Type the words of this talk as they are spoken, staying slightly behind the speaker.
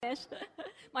punish.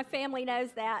 My family knows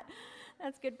that.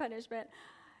 That's good punishment.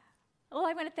 Well,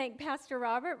 I want to thank Pastor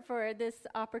Robert for this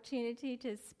opportunity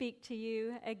to speak to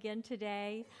you again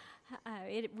today.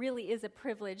 It really is a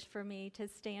privilege for me to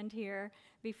stand here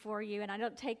before you, and I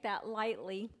don't take that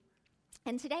lightly.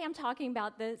 And today I'm talking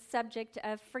about the subject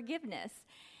of forgiveness.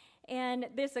 And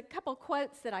there's a couple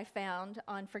quotes that I found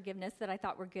on forgiveness that I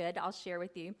thought were good. I'll share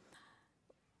with you.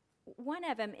 One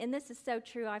of them, and this is so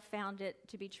true, I've found it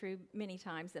to be true many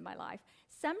times in my life.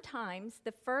 Sometimes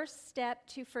the first step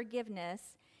to forgiveness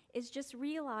is just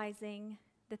realizing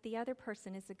that the other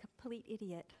person is a complete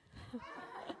idiot.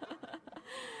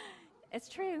 It's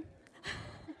true.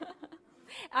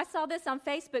 I saw this on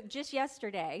Facebook just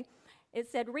yesterday.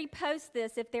 It said, repost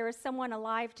this if there is someone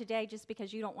alive today just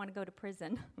because you don't want to go to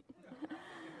prison.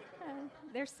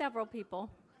 There's several people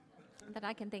that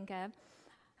I can think of.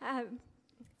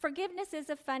 Forgiveness is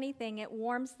a funny thing. It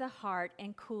warms the heart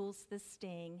and cools the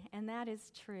sting, and that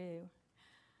is true.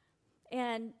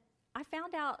 And I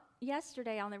found out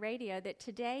yesterday on the radio that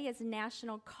today is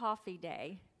National Coffee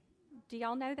Day. Do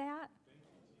y'all know that?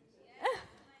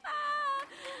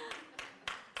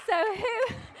 So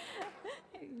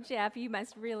Jeff, you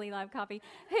must really love coffee.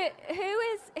 Who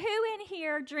in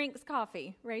here drinks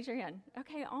coffee? Raise your hand.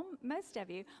 Okay, most of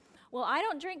you. Well, I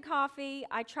don't drink coffee.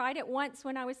 I tried it once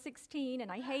when I was 16, and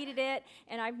I hated it,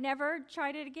 and I've never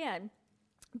tried it again.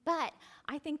 But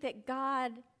I think that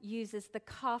God uses the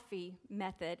coffee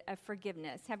method of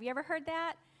forgiveness. Have you ever heard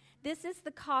that? This is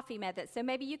the coffee method, so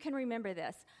maybe you can remember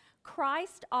this.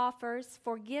 Christ offers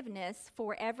forgiveness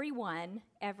for everyone,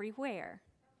 everywhere.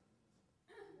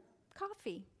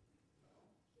 Coffee.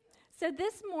 So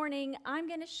this morning, I'm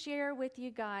going to share with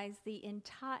you guys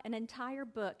an entire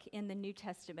book in the New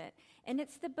Testament, and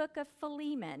it's the book of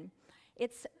Philemon.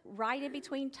 It's right in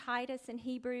between Titus and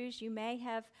Hebrews. You may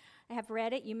have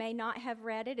read it. You may not have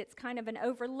read it. It's kind of an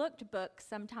overlooked book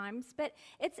sometimes, but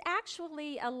it's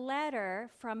actually a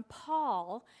letter from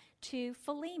Paul to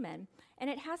Philemon, and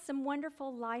it has some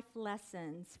wonderful life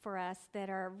lessons for us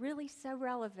that are really so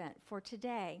relevant for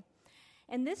today.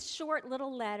 And this short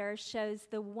little letter shows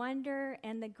the wonder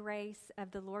and the grace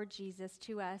of the Lord Jesus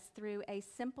to us through a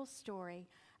simple story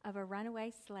of a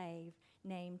runaway slave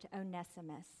named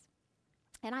Onesimus.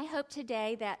 And I hope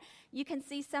today that you can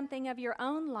see something of your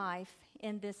own life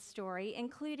in this story,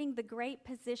 including the great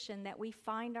position that we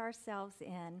find ourselves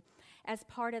in as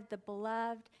part of the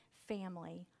beloved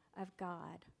family of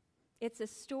God. It's a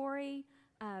story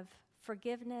of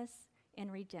forgiveness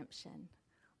and redemption.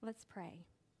 Let's pray.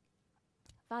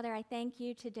 Father, I thank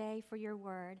you today for your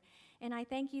word, and I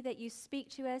thank you that you speak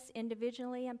to us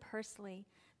individually and personally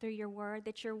through your word,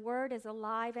 that your word is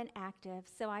alive and active.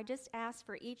 So I just ask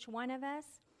for each one of us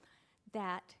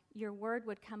that your word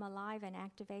would come alive and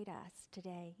activate us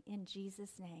today. In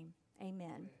Jesus' name,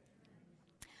 amen.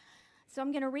 So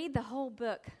I'm going to read the whole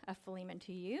book of Philemon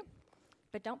to you,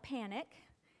 but don't panic.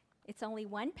 It's only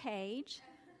one page.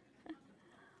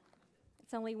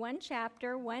 It's only one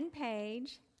chapter, one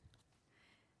page.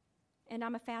 And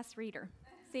I'm a fast reader.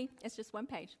 See, it's just one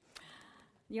page.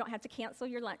 You don't have to cancel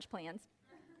your lunch plans.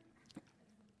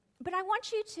 But I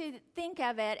want you to think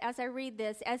of it as I read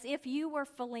this as if you were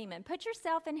Philemon. Put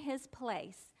yourself in his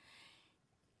place.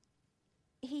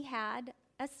 He had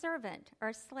a servant or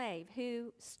a slave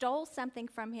who stole something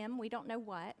from him. We don't know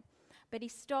what, but he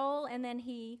stole and then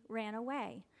he ran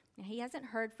away. And he hasn't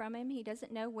heard from him. He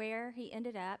doesn't know where he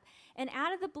ended up. And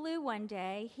out of the blue one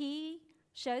day, he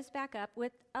shows back up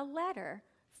with a letter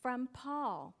from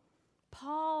Paul.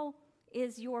 Paul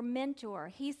is your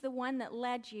mentor. He's the one that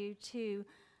led you to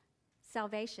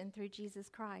salvation through Jesus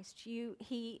Christ.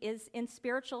 He is in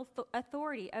spiritual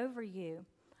authority over you.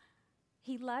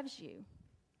 He loves you.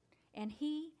 And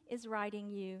he is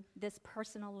writing you this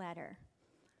personal letter.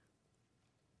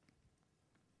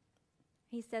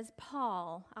 He says,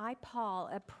 Paul,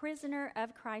 a prisoner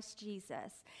of Christ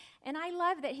Jesus. And I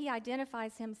love that he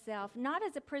identifies himself not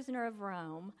as a prisoner of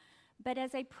Rome, but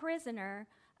as a prisoner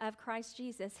of Christ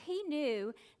Jesus. He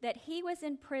knew that he was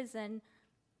in prison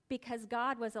because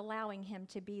God was allowing him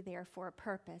to be there for a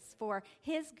purpose, for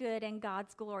his good and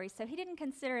God's glory. So he didn't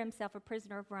consider himself a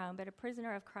prisoner of Rome, but a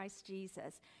prisoner of Christ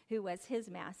Jesus, who was his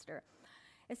master.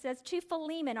 It says, to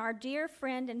Philemon, our dear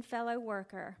friend and fellow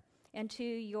worker, and to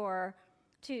your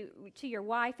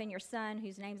wife and your son,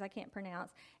 whose names I can't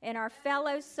pronounce, and our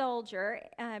fellow soldier,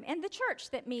 and the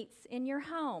church that meets in your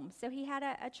home. So he had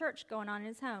a church going on in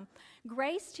his home.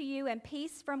 Grace to you and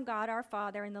peace from God our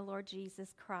Father and the Lord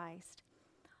Jesus Christ.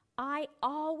 I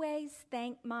always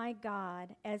thank my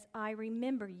God as I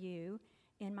remember you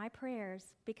in my prayers,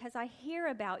 because I hear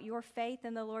about your faith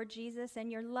in the Lord Jesus and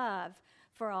your love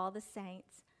for all the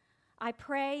saints. I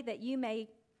pray that you may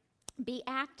be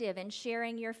active in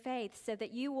sharing your faith so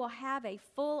that you will have a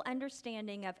full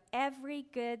understanding of every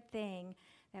good thing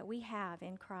that we have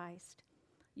in Christ.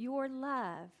 Your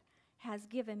love has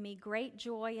given me great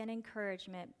joy and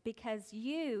encouragement because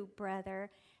you,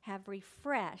 brother, have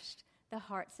refreshed the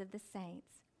hearts of the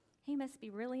saints. He must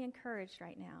be really encouraged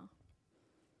right now.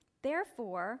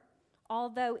 Therefore,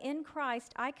 although in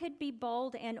Christ I could be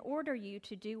bold and order you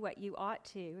to do what you ought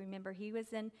to, remember he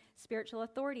was in spiritual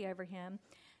authority over him,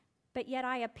 but yet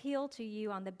I appeal to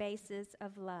you on the basis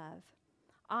of love.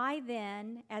 I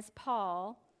then, as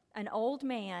Paul, an old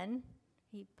man,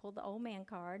 he pulled the old man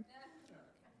card,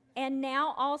 and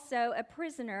now also a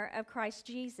prisoner of Christ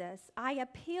Jesus, I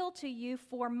appeal to you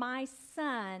for my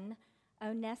son,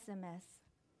 Onesimus,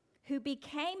 who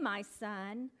became my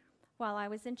son while I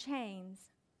was in chains.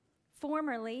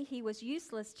 Formerly he was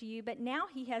useless to you, but now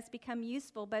he has become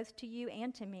useful both to you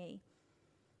and to me.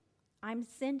 I'm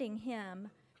sending him,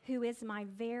 who is my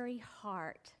very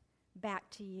heart, back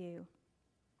to you.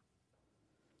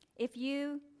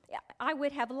 I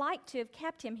would have liked to have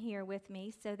kept him here with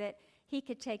me so that he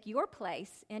could take your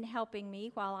place in helping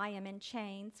me while I am in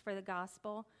chains for the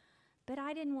gospel, but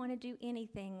I didn't want to do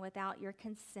anything without your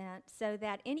consent, so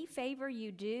that any favor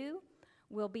you do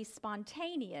will be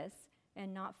spontaneous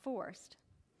and not forced.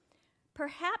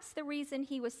 Perhaps the reason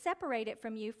he was separated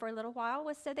from you for a little while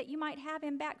was so that you might have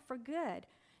him back for good,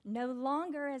 no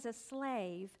longer as a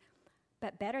slave,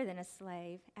 but better than a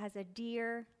slave, as a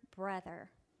dear brother.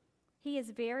 He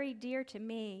is very dear to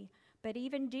me, but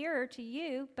even dearer to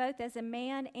you, both as a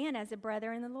man and as a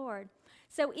brother in the Lord.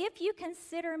 So if you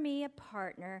consider me a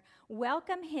partner,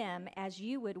 welcome him as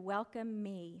you would welcome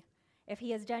me. If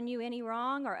he has done you any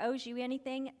wrong or owes you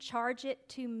anything, charge it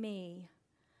to me.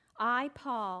 I,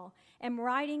 Paul, am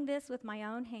writing this with my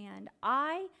own hand.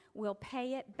 I will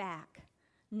pay it back,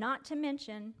 not to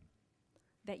mention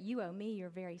that you owe me your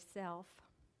very self.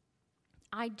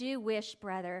 I do wish,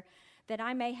 brother, that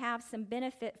I may have some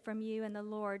benefit from you in the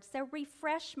Lord. So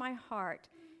refresh my heart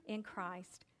in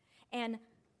Christ. And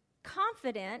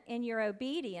confident in your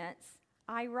obedience,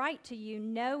 I write to you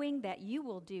knowing that you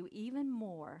will do even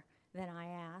more than I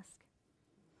ask.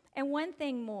 And one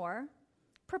thing more,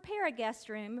 prepare a guest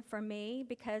room for me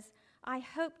because I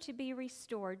hope to be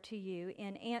restored to you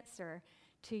in answer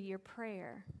to your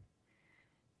prayer.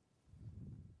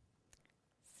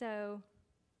 So,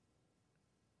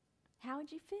 how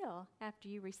would you feel after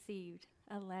you received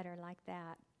a letter like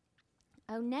that?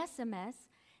 Onesimus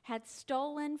had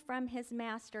stolen from his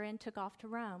master and took off to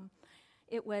Rome.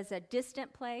 It was a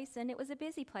distant place, and it was a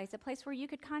busy place, a place where you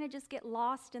could kind of just get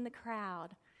lost in the crowd.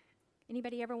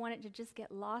 Anybody ever wanted to just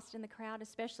get lost in the crowd,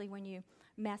 especially when you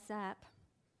mess up?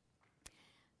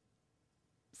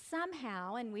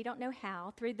 Somehow, and we don't know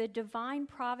how, through the divine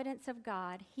providence of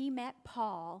God, he met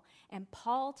Paul, and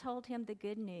Paul told him the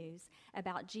good news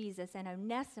about Jesus, and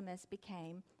Onesimus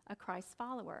became a Christ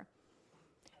follower.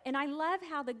 And I love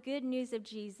how the good news of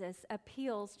Jesus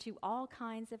appeals to all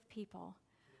kinds of people.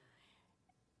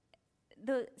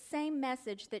 The same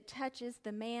message that touches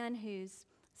the man who's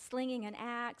slinging an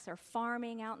axe or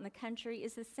farming out in the country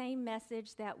is the same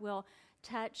message that will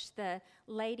touch the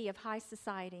lady of high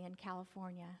society in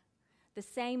California. The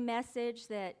same message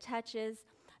that touches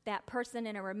that person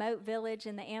in a remote village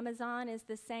in the Amazon is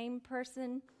the same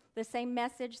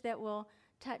message that will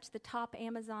touch the top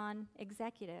Amazon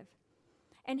executive.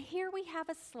 And here we have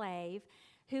a slave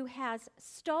who has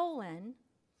stolen,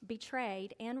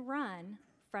 betrayed, and run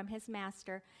from his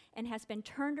master and has been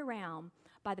turned around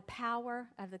by the power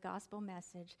of the gospel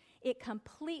message. It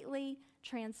completely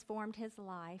transformed his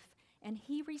life, and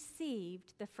he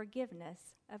received the forgiveness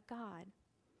of God.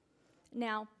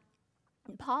 Now,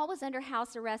 Paul was under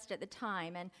house arrest at the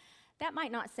time, and that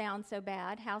might not sound so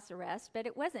bad, house arrest, but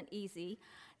it wasn't easy.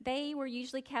 They were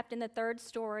usually kept in the third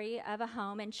story of a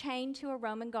home and chained to a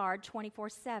Roman guard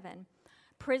 24/7.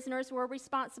 Prisoners were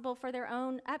responsible for their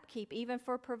own upkeep, even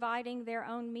for providing their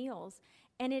own meals,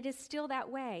 and it is still that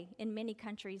way in many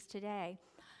countries today.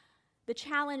 The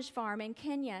Challenge Farm in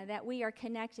Kenya that we are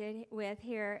connected with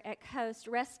here at Coast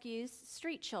rescues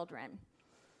street children.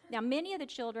 Now, many of the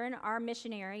children are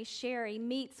missionaries. Sherry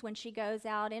meets when she goes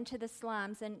out into the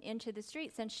slums and into the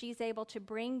streets, and she's able to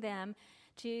bring them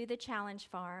to the Challenge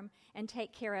Farm and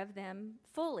take care of them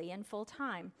fully and full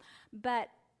time. But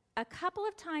a couple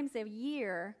of times a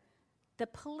year, the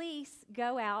police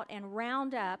go out and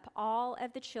round up all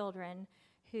of the children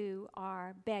who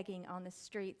are begging on the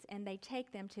streets, and they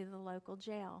take them to the local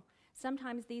jail.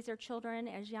 Sometimes these are children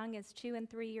as young as 2 and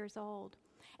 3 years old.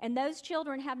 And those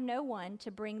children have no one to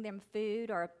bring them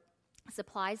food or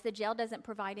supplies. The jail doesn't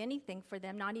provide anything for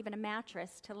them, not even a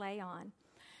mattress to lay on.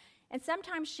 And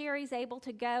sometimes Sherry's able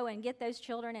to go and get those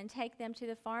children and take them to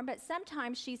the farm, but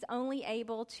sometimes she's only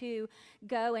able to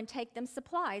go and take them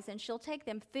supplies, and she'll take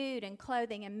them food and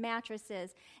clothing and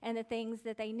mattresses and the things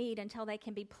that they need until they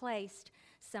can be placed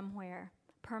somewhere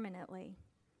permanently.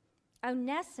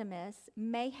 Onesimus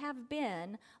may have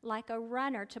been like a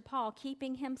runner to Paul,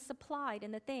 keeping him supplied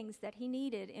in the things that he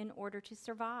needed in order to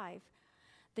survive.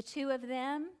 The two of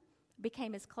them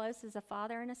became as close as a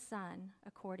father and a son,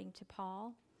 according to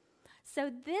Paul.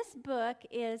 So this book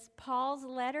is Paul's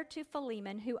letter to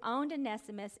Philemon, who owned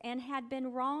Onesimus and had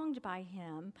been wronged by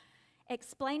him,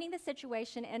 explaining the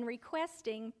situation and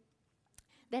requesting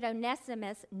that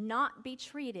Onesimus not be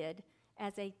treated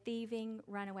as a thieving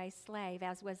runaway slave,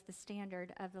 as was the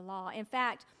standard of the law. In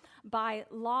fact, by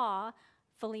law,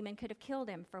 Philemon could have killed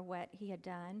him for what he had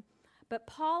done. But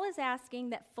Paul is asking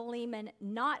that Philemon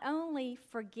not only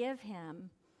forgive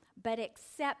him, but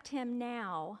accept him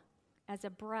now as a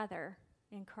brother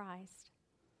in Christ.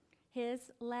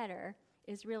 His letter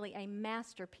is really a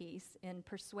masterpiece in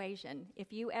persuasion.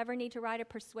 If you ever need to write a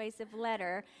persuasive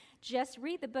letter, just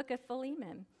read the book of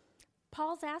Philemon.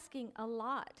 Paul's asking a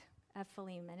lot of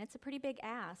Philemon. It's a pretty big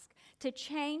ask to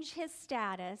change his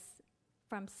status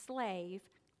from slave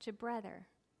to brother,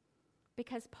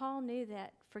 because Paul knew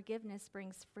that forgiveness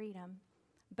brings freedom,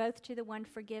 both to the one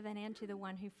forgiven and to the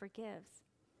one who forgives.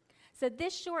 So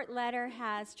this short letter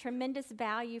has tremendous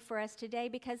value for us today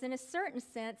because in a certain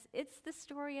sense, it's the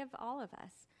story of all of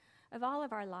us, of all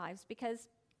of our lives, because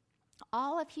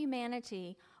all of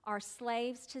humanity are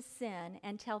slaves to sin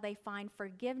until they find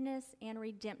forgiveness and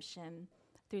redemption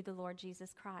through the Lord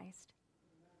Jesus Christ.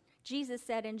 Jesus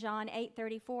said in John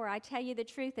 8:34, I tell you the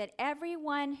truth that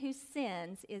everyone who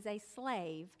sins is a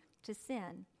slave to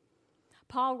sin.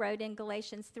 Paul wrote in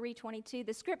Galatians 3:22,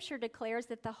 the scripture declares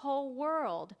that the whole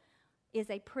world is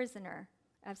a prisoner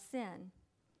of sin.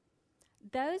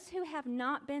 Those who have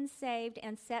not been saved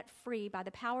and set free by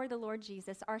the power of the Lord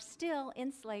Jesus are still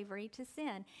in slavery to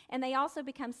sin. And they also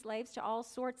become slaves to all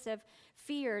sorts of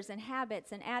fears and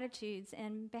habits and attitudes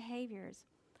and behaviors.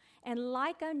 And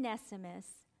like Onesimus,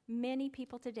 many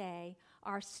people today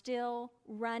are still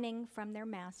running from their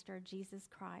master, Jesus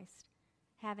Christ,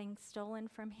 having stolen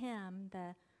from him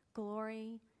the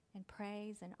glory and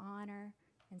praise and honor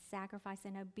and sacrifice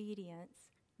and obedience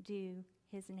due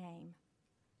his name.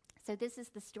 So this is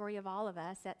the story of all of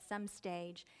us at some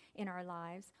stage in our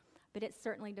lives, but it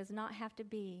certainly does not have to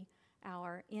be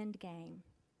our end game.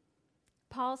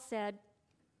 Paul said,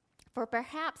 for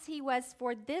perhaps he was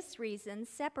for this reason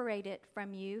separated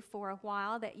from you for a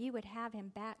while, that you would have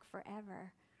him back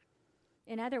forever.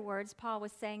 In other words, Paul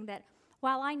was saying that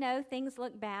while I know things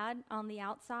look bad on the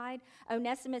outside,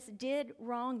 Onesimus did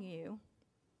wrong you.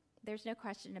 There's no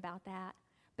question about that.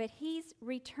 But he's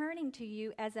returning to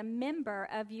you as a member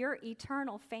of your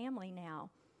eternal family now.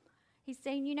 He's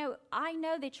saying, I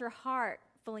know that your heart,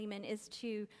 Philemon, is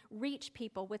to reach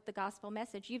people with the gospel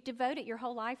message. You've devoted your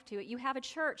whole life to it. You have a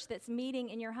church that's meeting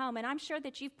in your home, and I'm sure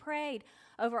that you've prayed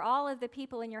over all of the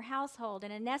people in your household,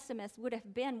 and Onesimus would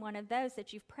have been one of those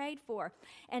that you've prayed for.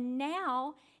 And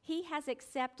now he has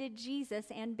accepted Jesus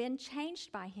and been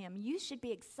changed by him. You should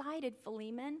be excited,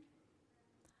 Philemon.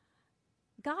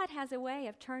 God has a way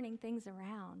of turning things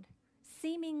around,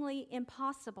 seemingly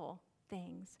impossible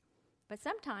things. But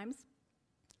sometimes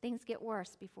things get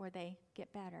worse before they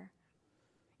get better.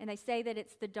 And they say that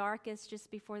it's the darkest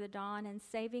just before the dawn, and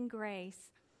saving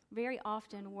grace very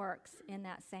often works in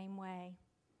that same way.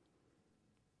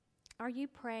 Are you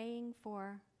praying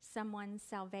for someone's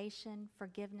salvation,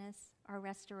 forgiveness, or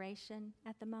restoration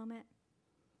at the moment?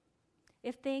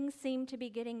 If things seem to be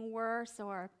getting worse,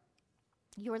 or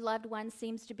your loved one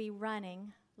seems to be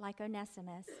running like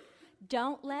Onesimus,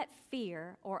 don't let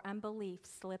fear or unbelief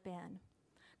slip in.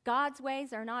 God's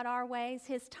ways are not our ways.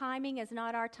 His timing is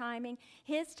not our timing.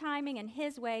 His timing and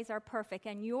his ways are perfect,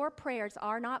 and your prayers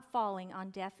are not falling on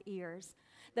deaf ears.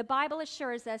 The Bible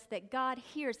assures us that God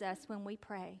hears us when we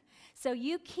pray. So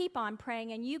you keep on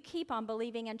praying and you keep on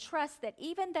believing, and trust that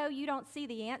even though you don't see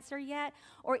the answer yet,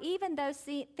 or even though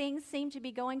things seem to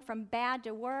be going from bad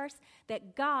to worse,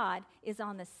 that God is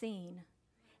on the scene.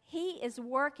 He is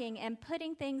working and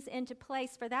putting things into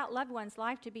place for that loved one's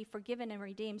life to be forgiven and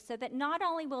redeemed, so that not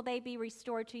only will they be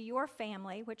restored to your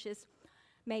family, which is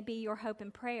maybe your hope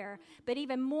and prayer, but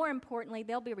even more importantly,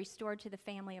 they'll be restored to the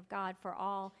family of God for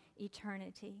all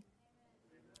eternity.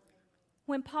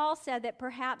 When Paul said that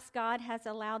perhaps God has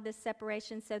allowed this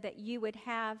separation so that you would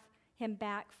have him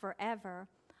back forever,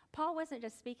 Paul wasn't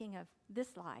just speaking of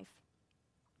this life.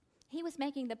 He was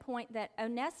making the point that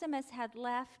Onesimus had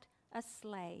left a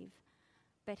slave,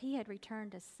 but he had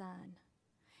returned a son.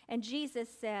 And Jesus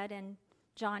said in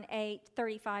John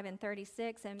 8:35 and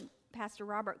 36, and Pastor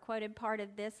Robert quoted part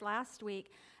of this last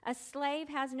week, a slave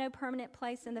has no permanent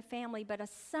place in the family, but a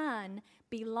son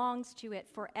belongs to it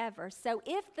forever. So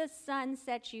if the Son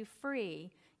sets you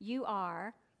free, you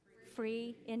are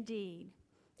free indeed.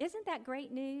 Isn't that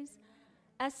great news?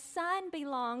 A son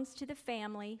belongs to the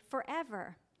family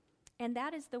forever. And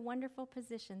that is the wonderful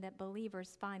position that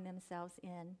believers find themselves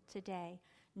in today.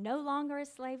 No longer a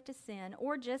slave to sin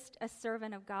or just a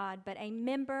servant of God, but a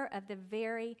member of the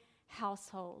very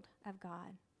household of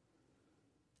God.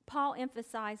 Paul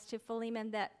emphasized to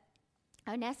Philemon that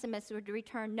Onesimus would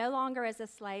return no longer as a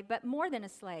slave, but more than a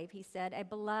slave, he said, a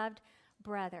beloved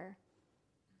brother.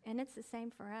 And it's the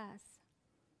same for us.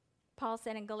 Paul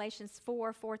said in Galatians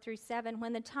 4:4-7,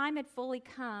 when the time had fully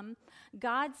come,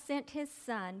 God sent his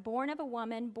Son, born of a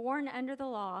woman, born under the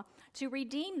law, to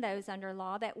redeem those under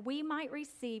law, that we might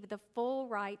receive the full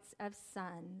rights of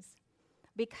sons.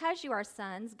 Because you are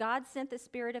sons, God sent the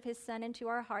Spirit of his Son into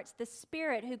our hearts, the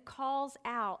Spirit who calls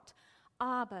out,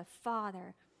 Abba,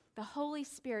 Father, the Holy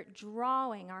Spirit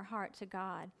drawing our heart to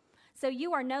God. So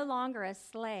you are no longer a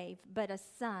slave, but a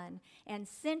son. And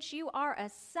since you are a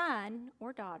son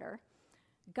or daughter,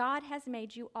 God has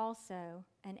made you also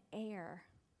an heir.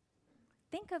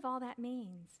 Think of all that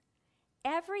means.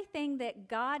 Everything that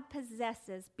God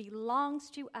possesses belongs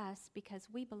to us because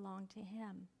we belong to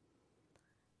him.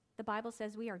 The Bible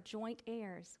says we are joint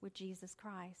heirs with Jesus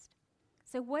Christ.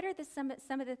 So what are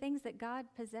some of the things that God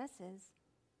possesses?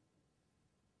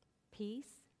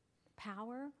 Peace,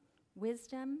 power,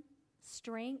 wisdom,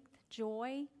 strength,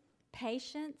 joy,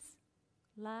 patience,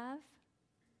 love,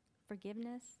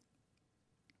 forgiveness.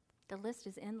 The list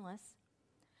is endless.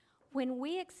 When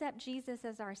we accept Jesus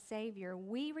as our Savior,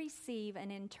 we receive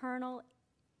an eternal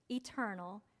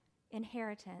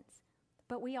inheritance,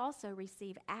 but we also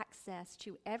receive access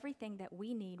to everything that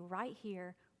we need right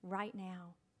here, right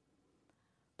now.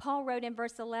 Paul wrote in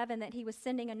verse 11 that he was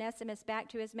sending Onesimus back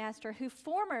to his master, who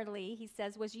formerly, he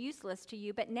says, was useless to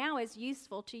you, but now is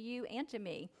useful to you and to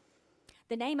me.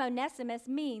 The name Onesimus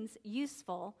means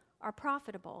useful or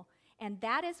profitable, and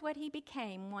that is what he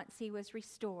became once he was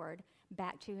restored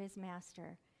back to his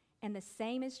master. And the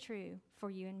same is true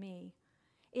for you and me.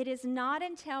 It is not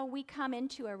until we come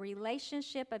into a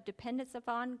relationship of dependence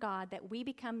upon God that we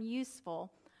become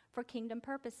useful for kingdom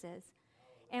purposes.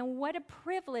 And what a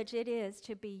privilege it is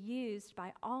to be used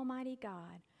by Almighty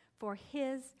God for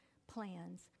his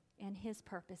plans and his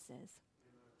purposes.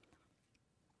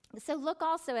 So look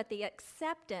also at the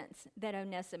acceptance that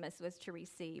Onesimus was to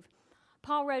receive.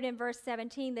 Paul wrote in verse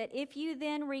 17 that if you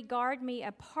then regard me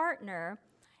a partner,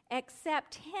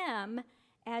 accept him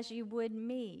as you would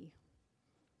me.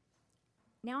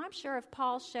 Now, I'm sure if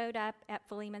Paul showed up at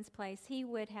Philemon's place, he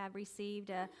would have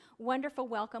received a wonderful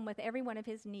welcome with every one of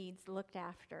his needs looked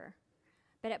after.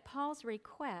 But at Paul's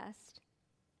request,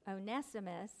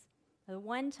 Onesimus, the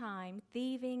one-time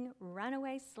thieving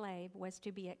runaway slave, was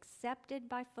to be accepted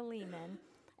by Philemon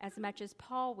as much as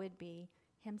Paul would be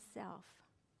himself.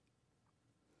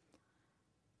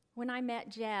 When I met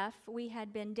Jeff, we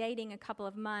had been dating a couple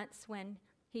of months when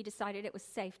he decided it was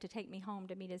safe to take me home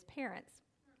to meet his parents.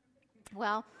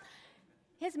 Well,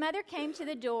 his mother came to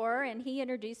the door, and he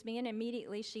introduced me, and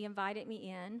immediately she invited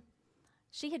me in.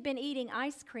 She had been eating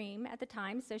ice cream at the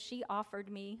time, so she offered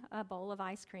me a bowl of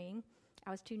ice cream. I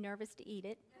was too nervous to eat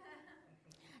it.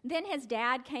 Then his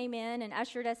dad came in and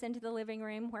ushered us into the living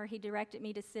room, where he directed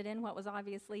me to sit in what was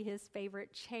obviously his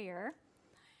favorite chair.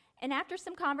 And after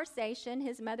some conversation,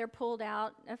 his mother pulled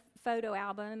out a photo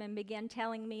album and began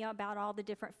telling me about all the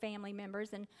different family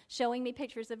members and showing me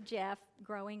pictures of Jeff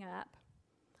growing up.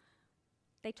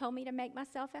 They told me to make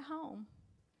myself at home.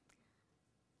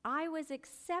 I was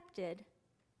accepted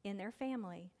in their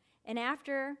family. And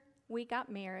after we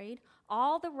got married,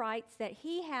 all the rights that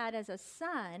he had as a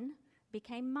son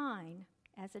became mine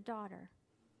as a daughter.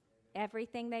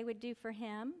 Everything they would do for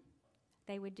him,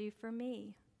 they would do for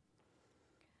me.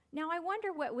 Now, I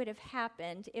wonder what would have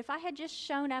happened if I had just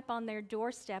shown up on their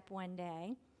doorstep one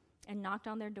day and knocked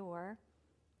on their door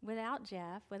without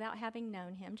Jeff, without having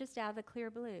known him, just out of the clear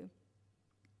blue.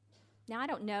 Now, I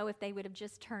don't know if they would have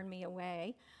just turned me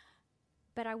away,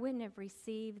 but I wouldn't have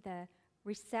received the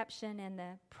reception and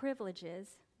the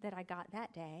privileges that I got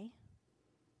that day.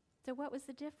 So what was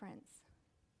the difference?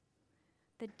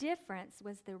 The difference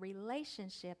was the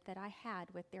relationship that I had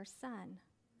with their son,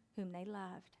 whom they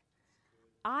loved.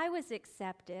 I was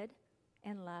accepted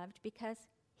and loved because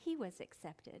he was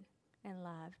accepted and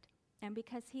loved, and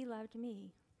because he loved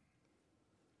me.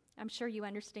 I'm sure you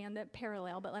understand the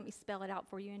parallel, but let me spell it out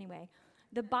for you anyway.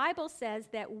 The Bible says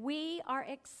that we are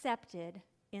accepted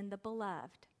in the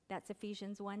beloved. That's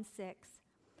Ephesians 1:6.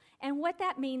 And what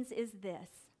that means is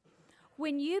this.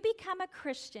 When you become a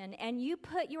Christian and you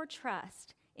put your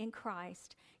trust in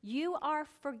Christ, you are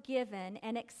forgiven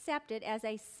and accepted as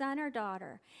a son or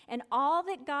daughter. And all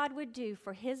that God would do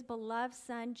for his beloved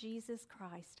Son, Jesus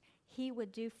Christ, he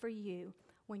would do for you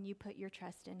when you put your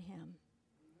trust in him.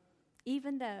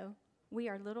 Even though we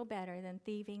are little better than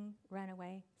thieving,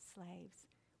 runaway slaves,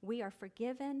 we are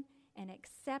forgiven and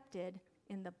accepted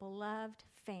in the beloved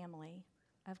family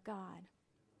of God.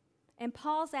 And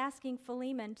Paul's asking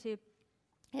Philemon to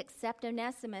accept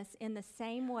Onesimus in the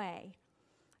same way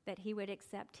that he would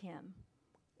accept him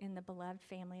in the beloved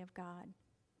family of God.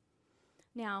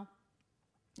 Now,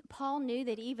 Paul knew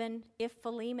that even if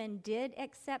Philemon did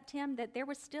accept him, that there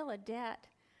was still a debt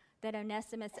that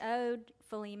Onesimus owed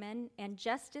Philemon, and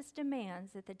justice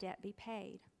demands that the debt be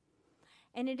paid.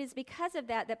 And it is because of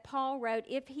that that Paul wrote,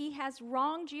 if he has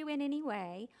wronged you in any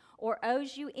way or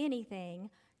owes you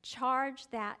anything, charge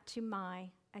that to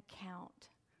my account.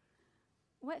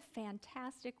 What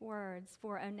fantastic words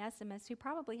for Onesimus, who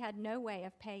probably had no way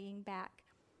of paying back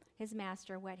his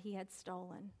master what he had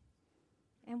stolen.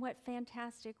 And what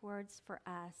fantastic words for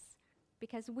us,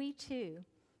 because we too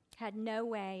had no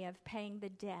way of paying the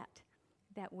debt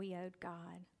that we owed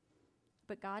God.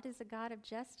 But God is a God of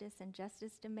justice, and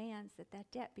justice demands that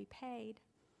that debt be paid.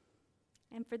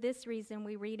 And for this reason,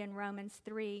 we read in Romans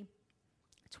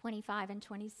 3:25 and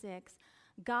 26,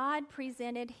 God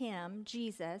presented him,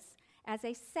 Jesus, as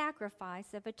a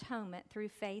sacrifice of atonement through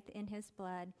faith in his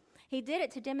blood. He did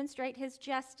it to demonstrate his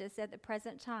justice at the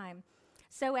present time,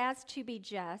 so as to be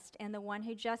just and the one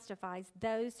who justifies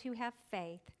those who have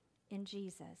faith in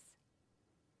Jesus.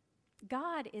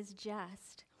 God is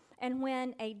just, and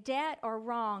when a debt or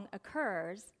wrong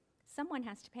occurs, someone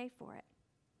has to pay for it.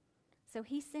 So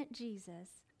he sent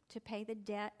Jesus to pay the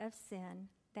debt of sin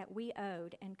that we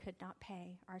owed and could not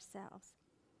pay ourselves.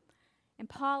 And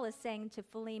Paul is saying to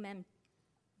Philemon,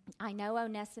 I know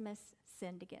Onesimus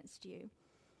sinned against you,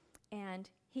 and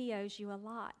he owes you a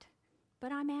lot,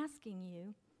 but I'm asking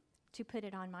you to put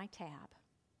it on my tab.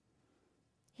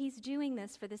 He's doing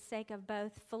this for the sake of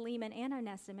both Philemon and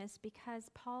Onesimus because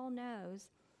Paul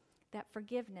knows that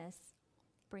forgiveness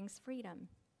brings freedom.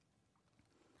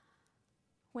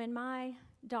 When my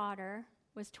daughter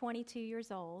was 22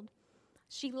 years old,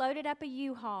 she loaded up a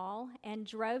U-Haul and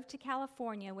drove to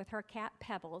California with her cat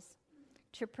Pebbles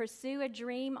to pursue a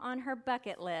dream on her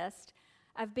bucket list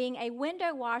of being a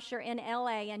window washer in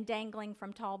LA and dangling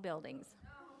from tall buildings.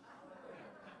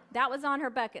 That was on her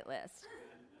bucket list.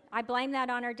 I blame that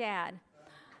on her dad.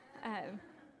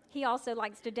 He also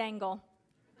likes to dangle.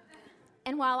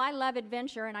 And while I love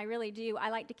adventure, and I really do, I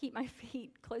like to keep my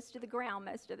feet close to the ground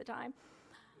most of the time.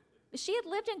 She had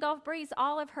lived in Gulf Breeze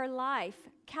all of her life.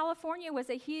 California was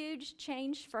a huge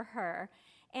change for her.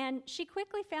 And she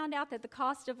quickly found out that the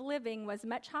cost of living was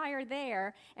much higher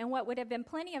there, and what would have been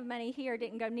plenty of money here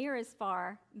didn't go near as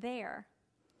far there.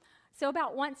 So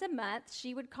about once a month,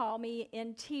 she would call me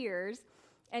in tears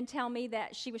and tell me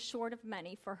that she was short of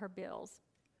money for her bills.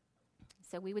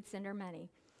 So we would send her money.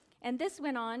 And this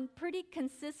went on pretty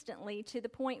consistently to the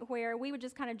point where we would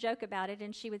just kind of joke about it,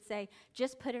 and she would say,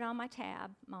 just put it on my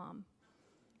tab, Mom.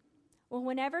 Well,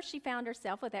 whenever she found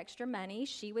herself with extra money,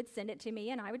 she would send it to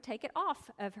me, and I would take it off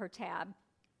of her tab.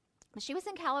 She was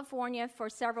in California for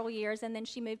several years, and then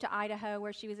she moved to Idaho,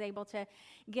 where she was able to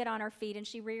get on her feet, and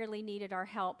she rarely needed our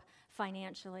help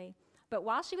financially. But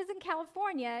while she was in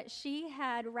California, she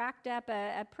had racked up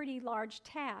a pretty large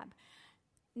tab.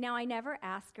 Now, I never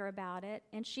asked her about it,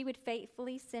 and she would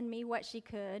faithfully send me what she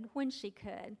could when she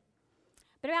could.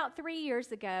 But about 3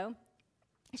 years ago,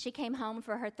 she came home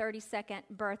for her 32nd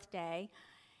birthday,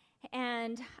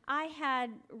 and I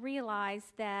had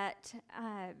realized that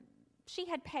she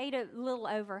had paid a little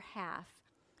over half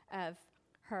of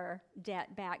her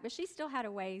debt back, but she still had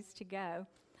a ways to go.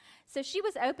 So she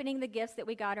was opening the gifts that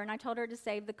we got her, and I told her to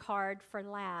save the card for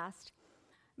last.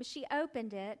 But she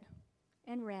opened it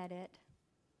and read it.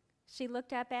 She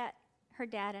looked up at her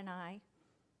dad and I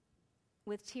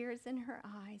with tears in her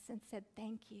eyes and said,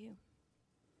 "Thank you.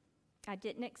 I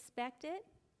didn't expect it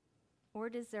or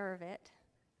deserve it,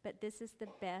 but this is the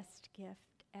best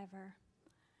gift ever."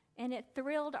 And it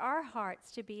thrilled our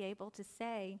hearts to be able to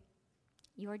say,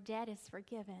 "Your debt is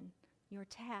forgiven. Your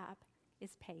tab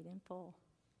is paid in full."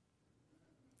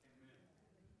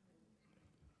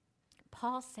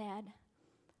 Paul said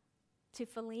to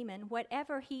Philemon,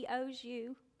 whatever he owes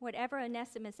you, whatever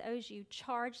Onesimus owes you,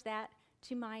 charge that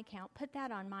to my account. Put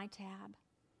that on my tab.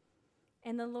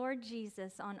 And the Lord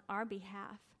Jesus, on our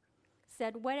behalf,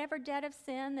 said, whatever debt of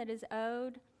sin that is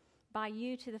owed by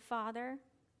you to the Father,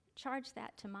 charge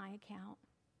that to my account.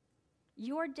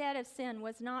 Your debt of sin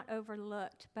was not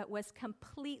overlooked, but was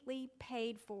completely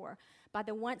paid for by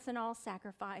the once and all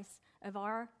sacrifice of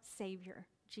our Savior,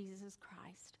 Jesus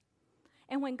Christ.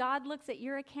 And when God looks at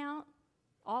your account,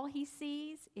 all he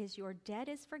sees is your debt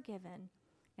is forgiven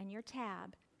and your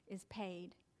tab is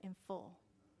paid in full.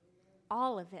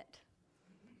 All of it.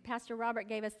 Pastor Robert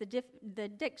gave us the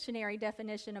dictionary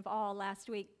definition of all last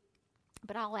week,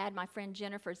 but I'll add my friend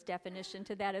Jennifer's definition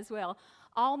to that as well.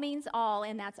 All means all,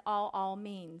 and that's all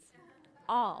means.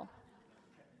 All.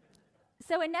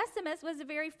 So Onesimus was a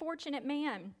very fortunate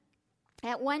man.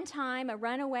 At one time, a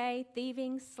runaway,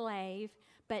 thieving slave,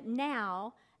 but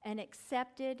now an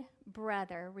accepted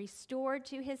brother, restored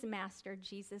to his master,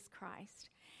 Jesus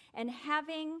Christ, and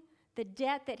having the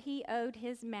debt that he owed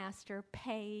his master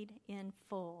paid in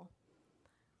full.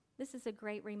 This is a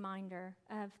great reminder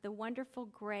of the wonderful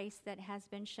grace that has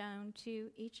been shown to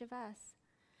each of us.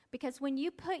 Because when you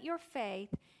put your faith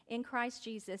in Christ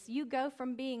Jesus, you go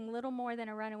from being little more than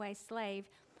a runaway slave,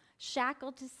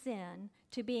 shackled to sin,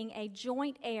 to being a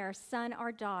joint heir, son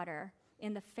or daughter,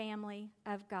 in the family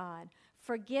of God.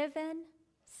 Forgiven,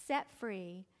 set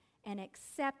free, and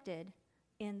accepted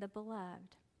in the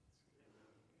beloved.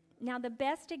 Now, the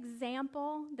best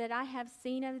example that I have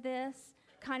seen of this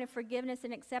kind of forgiveness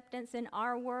and acceptance in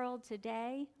our world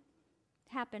today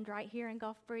happened right here in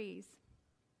Gulf Breeze.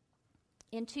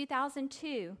 In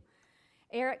 2002,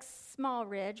 Eric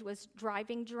Smallridge was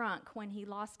driving drunk when he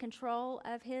lost control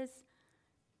of his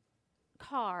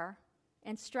car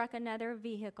and struck another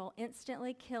vehicle,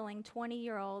 instantly killing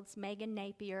 20-year-olds Megan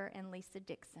Napier and Lisa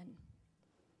Dixon.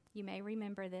 You may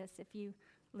remember this if you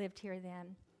lived here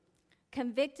then.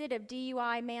 Convicted of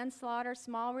DUI manslaughter,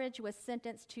 Smallridge was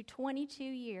sentenced to 22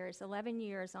 years, 11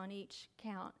 years on each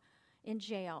count, in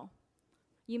jail.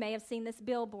 You may have seen this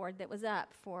billboard that was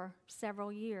up for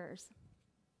several years.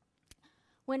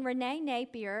 When Renee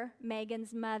Napier,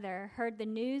 Megan's mother, heard the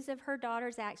news of her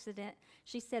daughter's accident,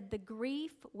 she said the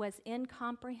grief was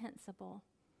incomprehensible.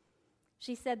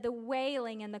 She said the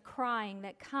wailing and the crying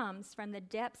that comes from the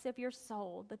depths of your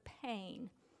soul, the pain,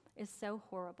 is so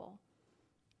horrible.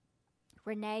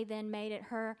 Renee then made it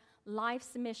her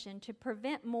life's mission to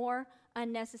prevent more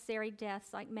unnecessary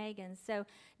deaths like Megan's. So,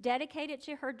 dedicated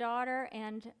to her daughter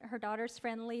and her daughter's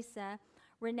friend Lisa,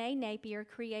 Renee Napier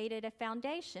created a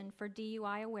foundation for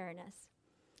DUI awareness.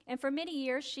 And for many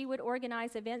years, she would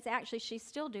organize events, actually she's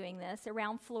still doing this,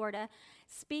 around Florida,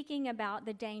 speaking about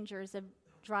the dangers of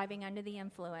driving under the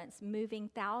influence, moving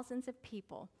thousands of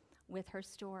people with her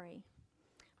story.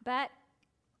 But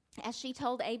as she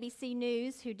told ABC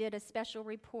News, who did a special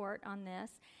report on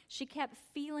this, she kept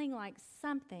feeling like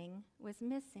something was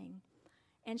missing.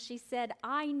 And she said,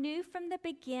 I knew from the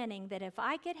beginning that if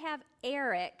I could have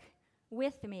Eric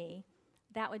with me,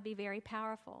 that would be very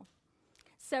powerful.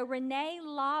 So Renee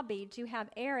lobbied to have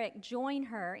Eric join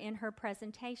her in her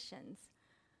presentations.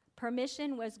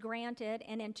 Permission was granted,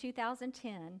 and in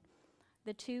 2010,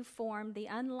 the two formed the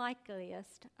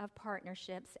unlikeliest of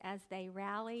partnerships as they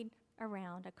rallied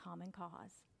around a common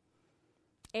cause.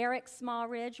 Eric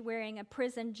Smallridge, wearing a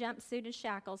prison jumpsuit and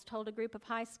shackles, told a group of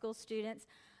high school students,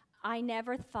 I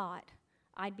never thought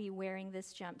I'd be wearing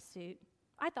this jumpsuit.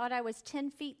 I thought I was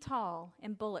 10 feet tall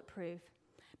and bulletproof.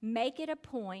 Make it a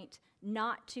point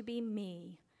not to be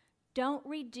me. Don't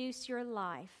reduce your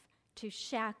life to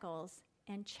shackles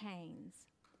and chains.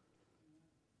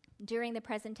 During the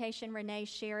presentation, Renee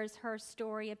shares her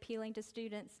story, appealing to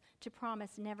students to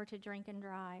promise never to drink and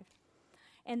drive.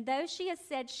 And though she has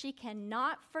said she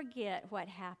cannot forget what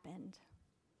happened,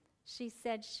 she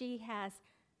said she has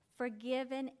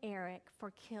forgiven Eric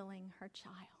for killing her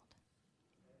child.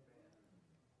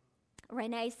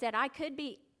 Renee said, I could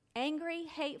be angry,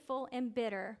 hateful, and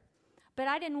bitter, but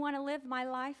I didn't want to live my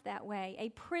life that way, a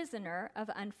prisoner of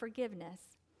unforgiveness.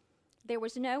 There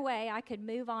was no way I could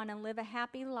move on and live a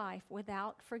happy life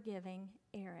without forgiving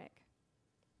Eric.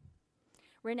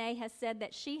 Renee has said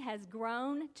that she has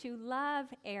grown to love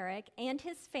Eric and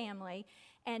his family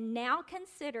and now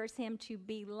considers him to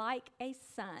be like a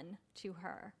son to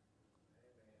her.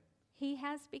 He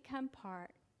has become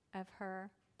part of her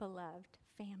beloved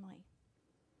family.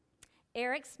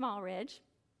 Eric Smallridge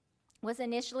was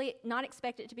initially not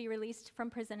expected to be released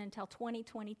from prison until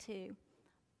 2022,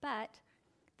 but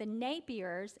the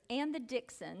Napiers and the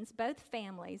Dixons, both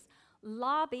families,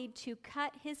 lobbied to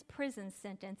cut his prison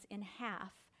sentence in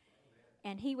half,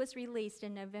 and he was released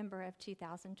in November of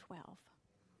 2012.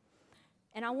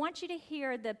 And I want you to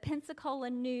hear the Pensacola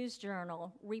News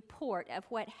Journal report of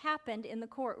what happened in the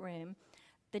courtroom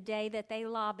the day that they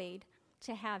lobbied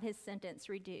to have his sentence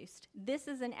reduced. This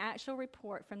is an actual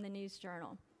report from the News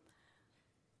Journal.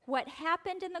 What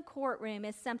happened in the courtroom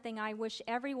is something I wish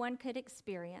everyone could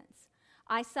experience.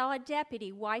 I saw a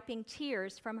deputy wiping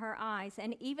tears from her eyes,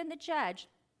 and even the judge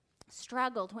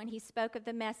struggled when he spoke of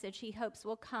the message he hopes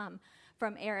will come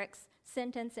from Eric's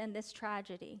sentence and this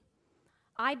tragedy.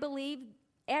 I believe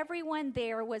everyone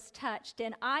there was touched,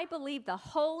 and I believe the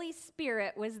Holy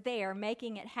Spirit was there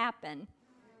making it happen.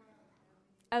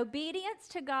 Obedience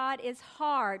to God is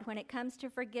hard when it comes to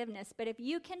forgiveness, but if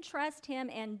you can trust Him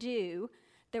and do,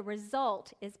 the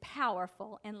result is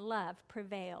powerful and love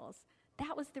prevails.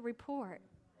 That was the report.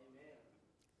 Amen.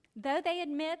 Though they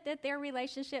admit that their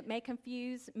relationship may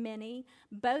confuse many,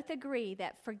 both agree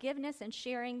that forgiveness and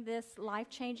sharing this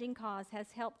life-changing cause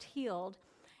has helped heal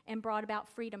and brought about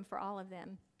freedom for all of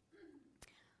them.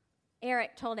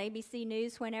 Eric told ABC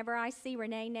News, "Whenever I see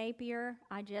Renee Napier,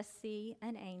 I just see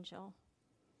an angel."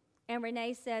 And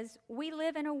Renee says, "We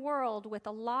live in a world with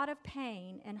a lot of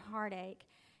pain and heartache,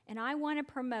 and I want to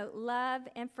promote love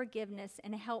and forgiveness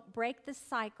and help break the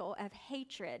cycle of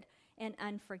hatred and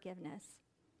unforgiveness."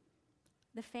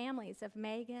 The families of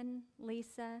Megan,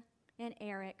 Lisa, and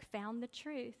Eric found the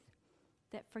truth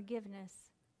that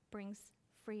forgiveness brings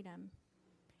freedom.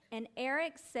 And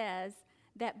Eric says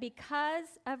that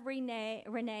because of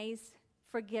Renee's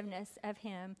forgiveness of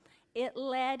him, it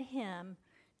led him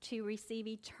to receive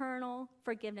eternal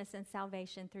forgiveness and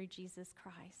salvation through Jesus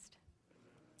Christ.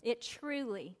 It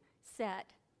truly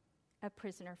set a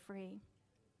prisoner free.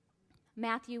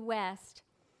 Matthew West,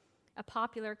 a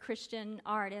popular Christian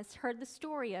artist, heard the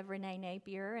story of Renee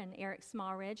Napier and Eric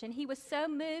Smallridge, and he was so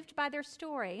moved by their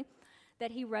story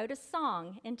that he wrote a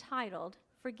song entitled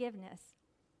Forgiveness.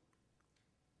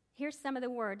 Here's some of the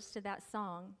words to that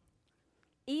song.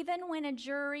 "Even when a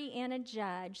jury and a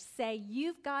judge say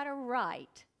you've got a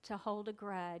right to hold a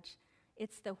grudge,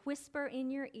 it's the whisper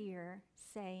in your ear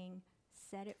saying,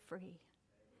 'Set it free.'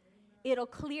 It'll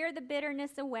clear the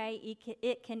bitterness away.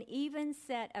 It can even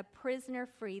set a prisoner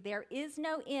free. There is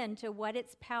no end to what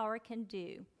its power can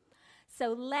do.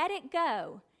 So let it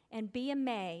go and be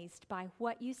amazed by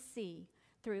what you see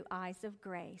through eyes of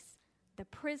grace. The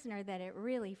prisoner that it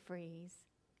really frees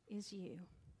is you."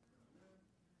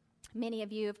 Many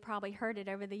of you have probably heard it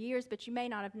over the years, but you may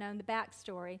not have known the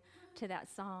backstory to that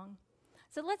song.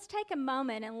 So let's take a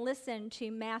moment and listen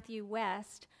to Matthew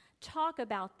West talk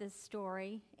about this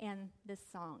story and this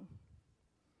song.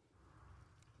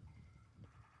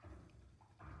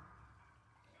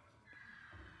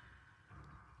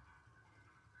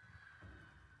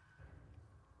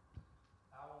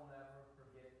 I will never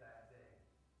forget that day,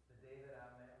 the day that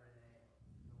I met Renee,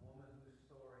 the woman whose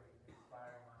story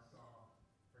inspired my song,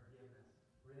 Forgiveness.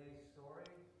 Renee's story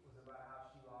was about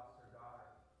how she lost her daughter.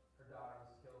 Her daughter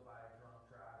was killed by a drunk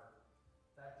driver.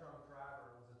 That drunk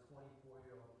driver was a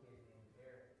 24-year-old kid named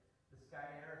Eric. This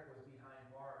guy Eric was behind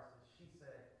bars, and she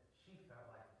said she felt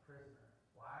like a prisoner.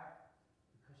 Why?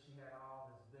 Because she had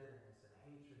all this bitterness and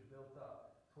hatred built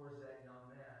up towards that young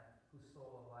man who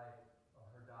stole the life of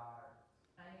her daughter.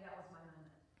 I knew that was my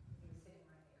moment. He was sitting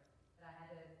right there. That I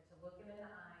had to look him in the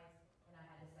eyes, and I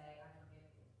had to say, "I forgive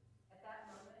you." At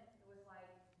that moment, it was like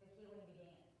the healing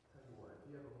began. Tell you what, if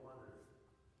you ever wondered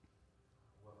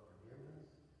what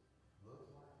forgiveness looks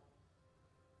like,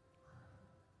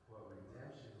 what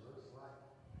redemption looks like,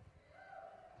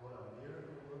 what a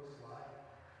miracle looks like,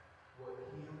 what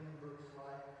healing looks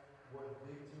like, what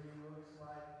victory looks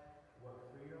like,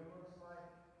 what freedom looks like,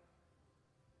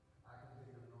 I can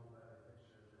think of no better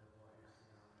picture than what you're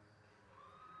seeing on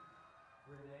this.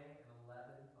 Renee and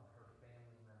 11 of her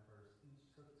family members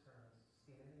each took turns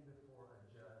standing before a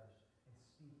judge and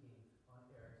speaking on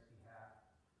Eric's behalf.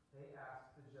 They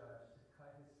asked the judge to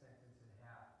cut his sentence in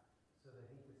half so that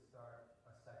he could start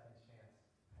a second chance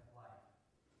at life.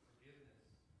 Forgiveness,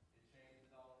 it changed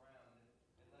it all around.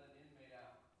 It let an inmate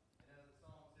out. And as the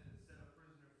song said, it set a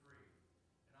prisoner free.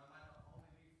 And I might not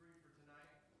only be free for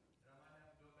tonight, and I might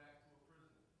have to go back to a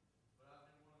prison, but I've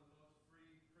been one of the most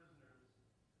free prisoners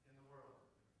in the world.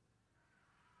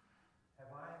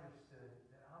 Have I understood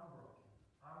that I'm broken,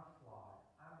 I'm flawed,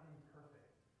 I'm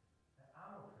imperfect, that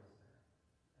I'm a prisoner,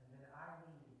 and that I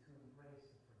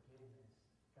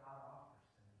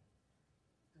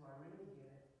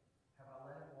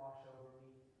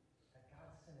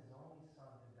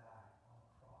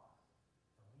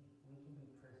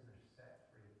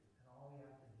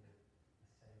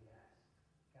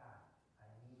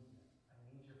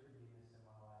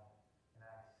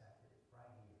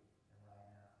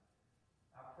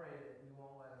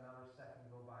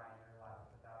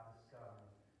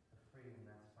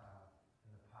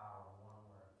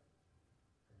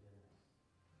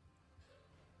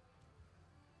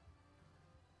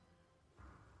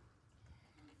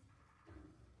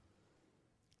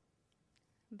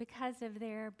because of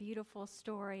their beautiful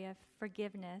story of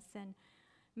forgiveness and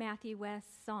Matthew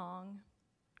West's song,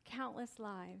 countless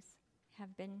lives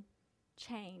have been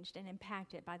changed and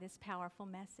impacted by this powerful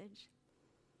message.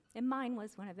 And mine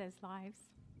was one of those lives.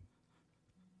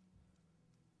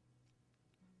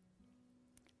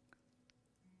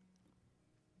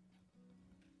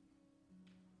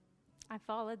 I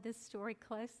followed this story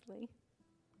closely,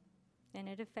 and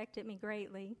it affected me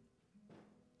greatly.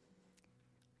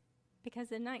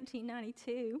 Because in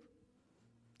 1992,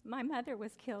 my mother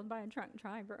was killed by a drunk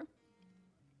driver.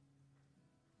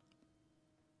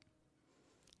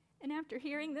 And after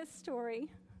hearing this story,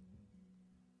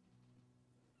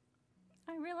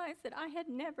 I realized that I had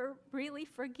never really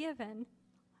forgiven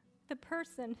the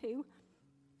person who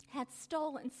had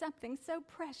stolen something so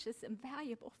precious and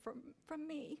valuable from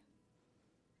me.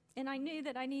 And I knew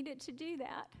that I needed to do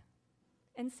that.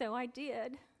 And so I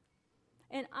did.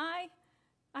 And I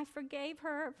forgave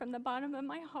her from the bottom of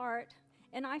my heart,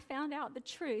 and I found out the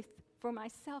truth for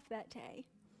myself that day,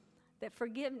 that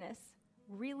forgiveness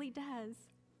really does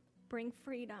bring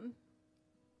freedom.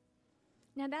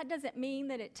 Now, that doesn't mean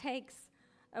that it takes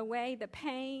away the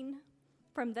pain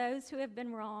from those who have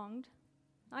been wronged.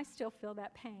 I still feel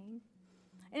that pain.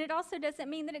 And it also doesn't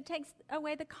mean that it takes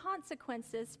away the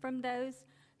consequences from those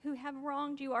who have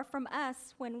wronged you or from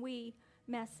us when we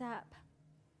mess up.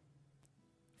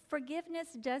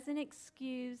 Forgiveness doesn't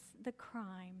excuse the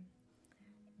crime.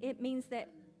 It means that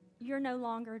you're no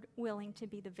longer willing to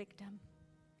be the victim.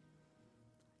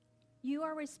 You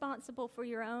are responsible for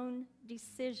your own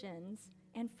decisions,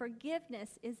 and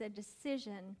forgiveness is a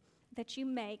decision that you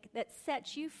make that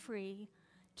sets you free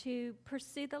to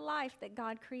pursue the life that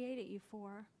God created you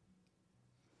for.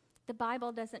 The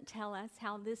Bible doesn't tell us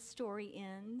how this story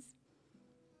ends.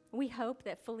 We hope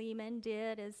that Philemon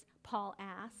did as Paul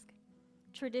asked.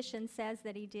 Tradition says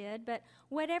that he did, but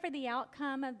whatever the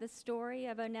outcome of the story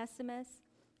of Onesimus,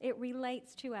 it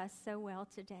relates to us so well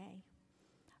today.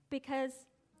 Because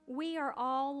we are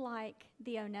all like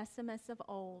the Onesimus of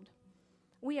old.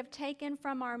 We have taken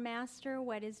from our master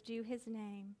what is due his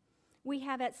name. We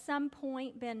have at some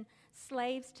point been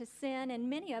slaves to sin, and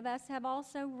many of us have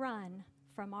also run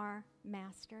from our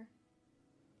master.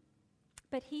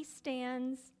 But he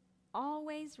stands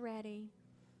always ready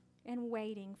and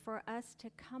waiting for us to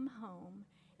come home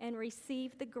and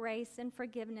receive the grace and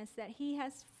forgiveness that he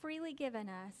has freely given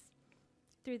us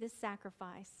through the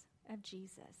sacrifice of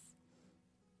Jesus.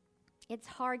 It's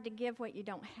hard to give what you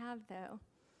don't have, though.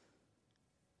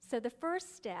 So the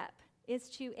first step is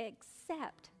to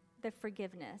accept the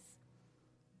forgiveness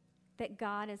that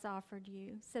God has offered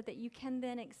you so that you can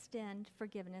then extend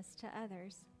forgiveness to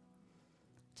others.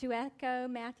 To echo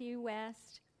Matthew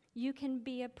West, you can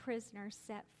be a prisoner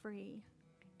set free,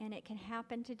 and it can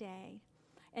happen today.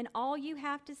 And all you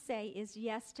have to say is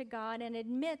yes to God and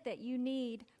admit that you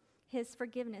need his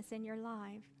forgiveness in your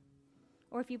life.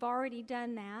 Or if you've already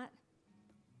done that,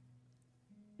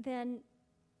 then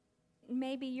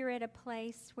maybe you're at a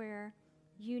place where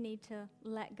you need to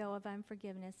let go of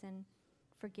unforgiveness and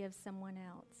forgive someone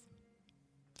else.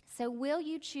 So will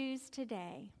you choose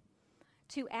today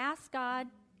to ask God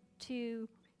to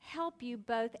help you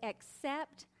both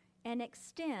accept and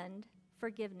extend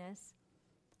forgiveness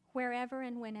wherever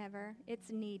and whenever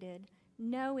it's needed,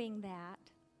 knowing that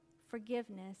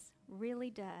forgiveness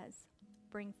really does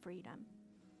bring freedom?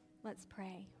 Let's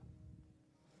pray.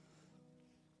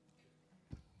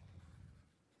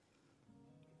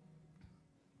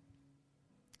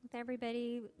 With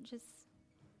everybody, just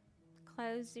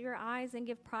close your eyes and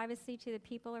give privacy to the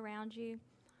people around you.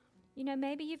 You know,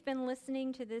 maybe you've been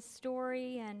listening to this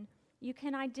story and you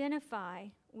can identify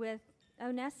with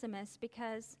Onesimus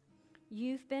because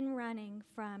you've been running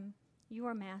from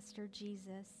your master,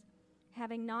 Jesus,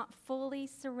 having not fully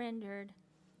surrendered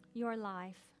your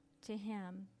life to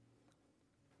him.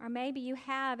 Or maybe you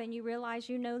have and you realize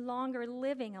you're no longer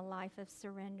living a life of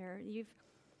surrender. You've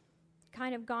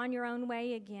kind of gone your own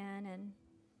way again and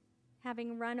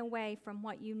having run away from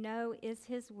what you know is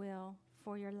his will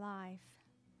for your life.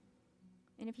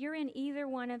 And if you're in either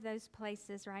one of those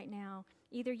places right now,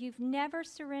 either you've never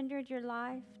surrendered your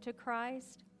life to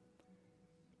Christ,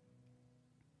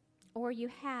 or you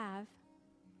have,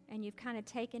 and you've kind of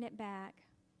taken it back,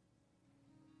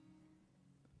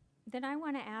 then I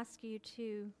want to ask you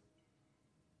to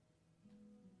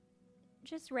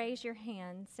just raise your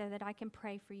hand so that I can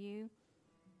pray for you.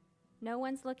 No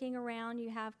one's looking around.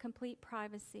 You have complete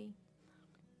privacy.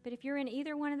 But if you're in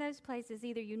either one of those places,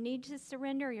 either you need to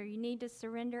surrender or you need to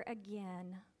surrender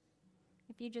again.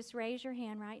 If you just raise your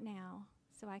hand right now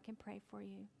so I can pray for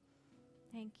you.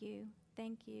 Thank you.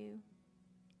 Thank you.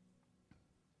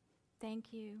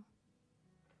 Thank you.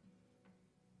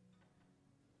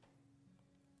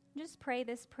 Just pray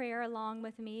this prayer along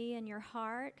with me in your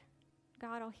heart.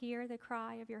 God will hear the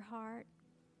cry of your heart.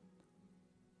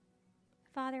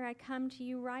 Father, I come to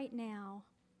you right now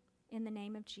in the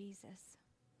name of Jesus.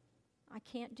 I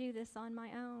can't do this on my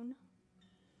own.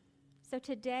 So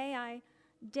today I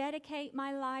dedicate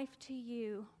my life to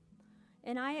you,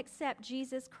 and I accept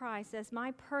Jesus Christ as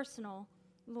my personal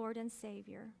Lord and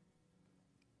Savior.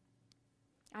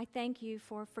 I thank you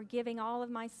for forgiving all of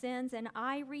my sins, and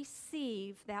I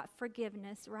receive that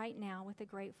forgiveness right now with a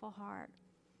grateful heart.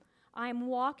 I'm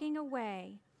walking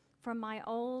away from my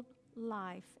old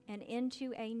life and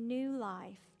into a new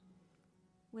life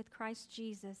with Christ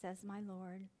Jesus as my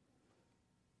Lord.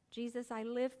 Jesus, I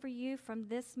live for you from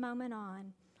this moment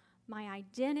on. My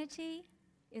identity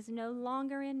is no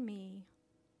longer in me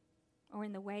or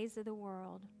in the ways of the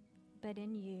world, but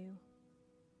in you.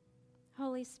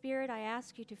 Holy Spirit, I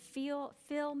ask you to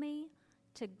fill me,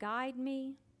 to guide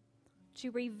me,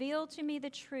 to reveal to me the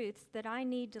truths that I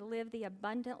need to live the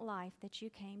abundant life that you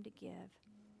came to give.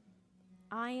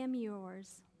 I am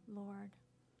yours, Lord,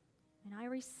 and I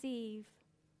receive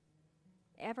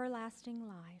everlasting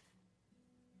life.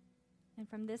 And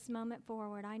from this moment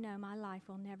forward, I know my life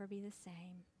will never be the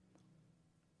same.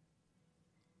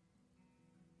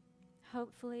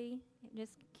 Hopefully,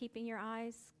 just keeping your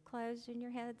eyes closed and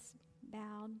your heads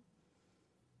bowed.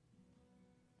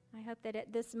 I hope that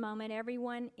at this moment,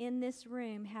 everyone in this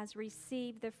room has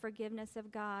received the forgiveness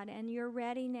of God, and you're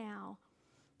ready now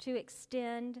to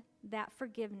extend that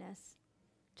forgiveness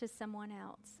to someone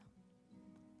else.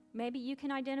 Maybe you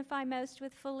can identify most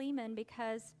with Philemon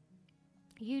because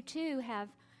you too have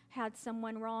had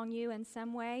someone wrong you in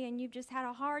some way, and you've just had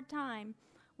a hard time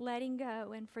letting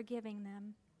go and forgiving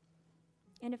them.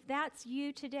 And if that's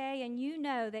you today and you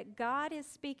know that God is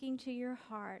speaking to your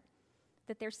heart,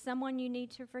 that there's someone you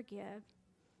need to forgive,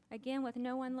 again, with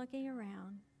no one looking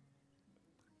around,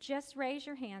 just raise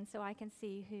your hand so I can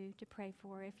see who to pray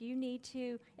for. If you need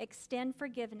to extend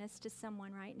forgiveness to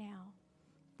someone right now,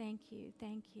 thank you,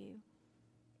 thank you,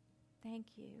 thank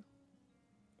you,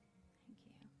 thank you.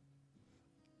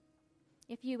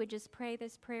 If you would just pray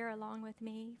this prayer along with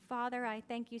me. Father, I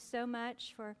thank you so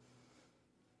much for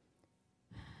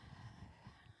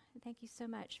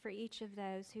each of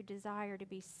those who desire to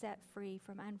be set free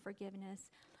from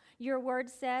unforgiveness. Your word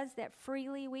says that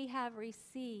freely we have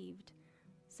received,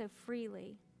 so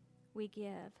freely we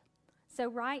give. So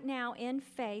right now, in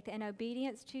faith and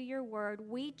obedience to your word,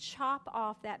 we chop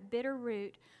off that bitter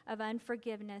root of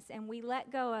unforgiveness and we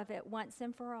let go of it once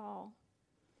and for all.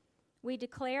 We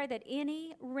declare that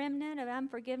any remnant of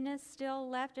unforgiveness still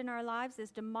left in our lives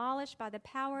is demolished by the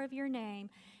power of your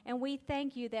name. And we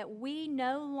thank you that we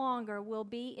no longer will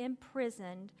be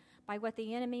imprisoned by what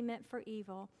the enemy meant for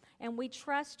evil. And we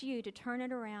trust you to turn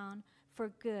it around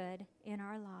for good in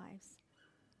our lives.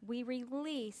 We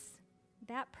release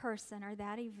that person or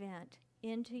that event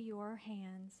into your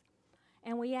hands.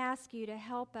 And we ask you to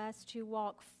help us to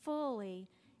walk fully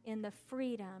in the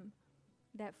freedom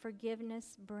that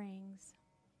forgiveness brings.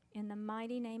 In the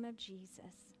mighty name of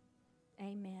Jesus,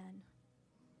 amen.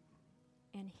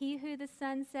 And he who the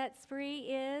Son sets free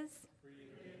is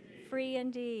free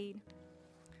indeed.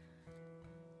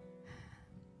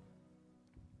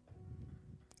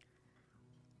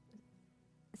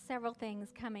 Several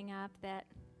things coming up that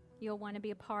you'll want to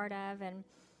be a part of, and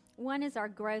one is our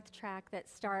growth track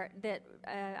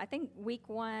I think week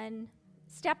 1,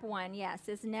 step 1, yes,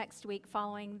 is next week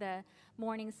following the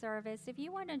morning service. If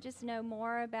you want to just know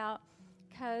more about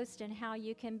Coast and how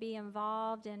you can be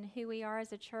involved and who we are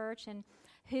as a church and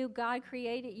who God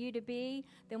created you to be,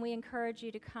 then we encourage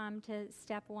you to come to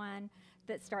step 1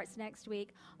 that starts next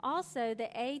week. Also, the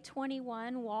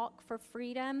A21 Walk for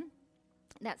Freedom,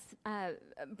 that's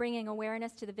bringing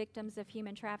awareness to the victims of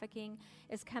human trafficking,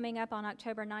 is coming up on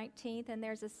October 19th, and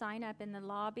there's a sign up in the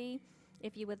lobby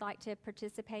if you would like to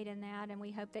participate in that, and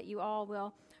we hope that you all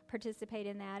will participate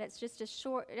in that. It's just a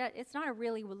short, it's not a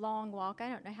really long walk. I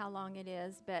don't know how long it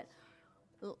is, but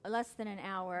less than an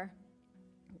hour.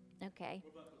 Okay.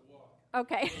 What about the walk?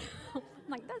 Okay. I'm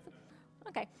like, that's,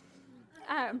 okay.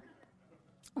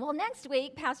 Well, next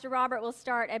week, Pastor Robert will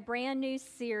start a brand new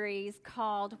series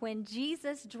called When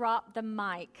Jesus Dropped the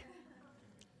Mic.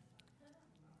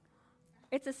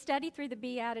 It's a study through the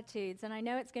Beatitudes, and I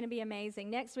know it's going to be amazing.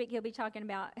 Next week, he'll be talking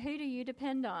about who do you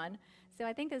depend on. So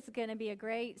I think this is going to be a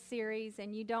great series,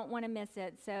 and you don't want to miss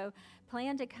it. So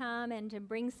plan to come and to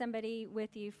bring somebody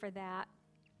with you for that.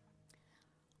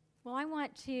 Well,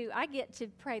 I get to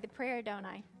pray the prayer, don't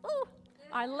I? Ooh,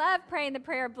 I love praying the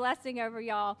prayer blessing over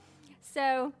y'all.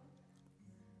 So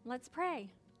Let's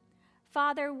pray.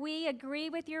 Father, we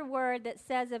agree with your word that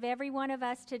says of every one of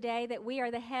us today that we are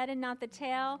the head and not the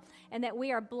tail, and that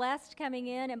we are blessed coming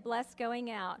in and blessed going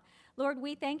out. Lord,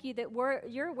 we thank you that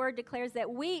your word declares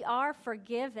that we are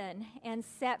forgiven and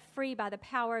set free by the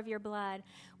power of your blood.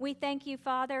 We thank you,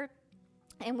 Father,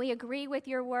 and we agree with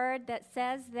your word that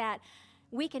says that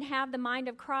we can have the mind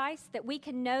of Christ, that we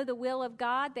can know the will of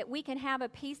God, that we can have a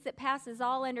peace that passes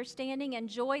all understanding and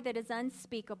joy that is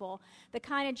unspeakable, the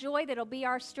kind of joy that will be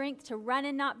our strength to run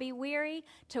and not be weary,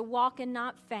 to walk and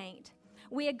not faint.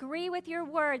 We agree with your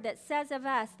word that says of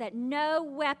us that no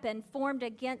weapon formed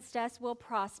against us will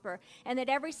prosper, and that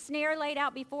every snare laid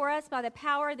out before us by the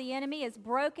power of the enemy is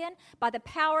broken by the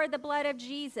power of the blood of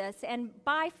Jesus, and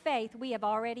by faith we have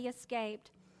already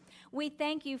escaped. We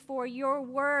thank you for your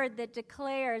word that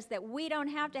declares that we don't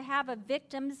have to have a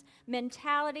victim's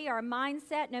mentality or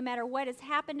mindset no matter what has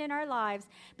happened in our lives,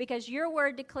 because your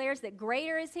word declares that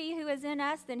greater is he who is in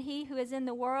us than he who is in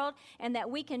the world, and that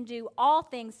we can do all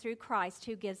things through Christ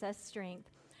who gives us strength.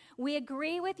 We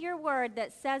agree with your word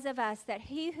that says of us that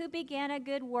he who began a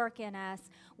good work in us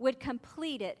would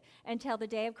complete it until the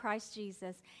day of Christ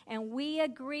Jesus. And we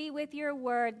agree with your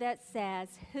word that says,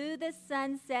 who the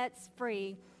Son sets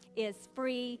free is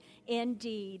free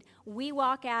indeed. We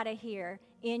walk out of here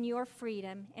in your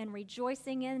freedom and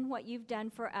rejoicing in what you've done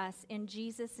for us. In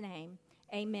Jesus' name,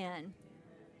 amen.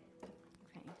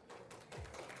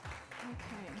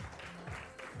 Okay.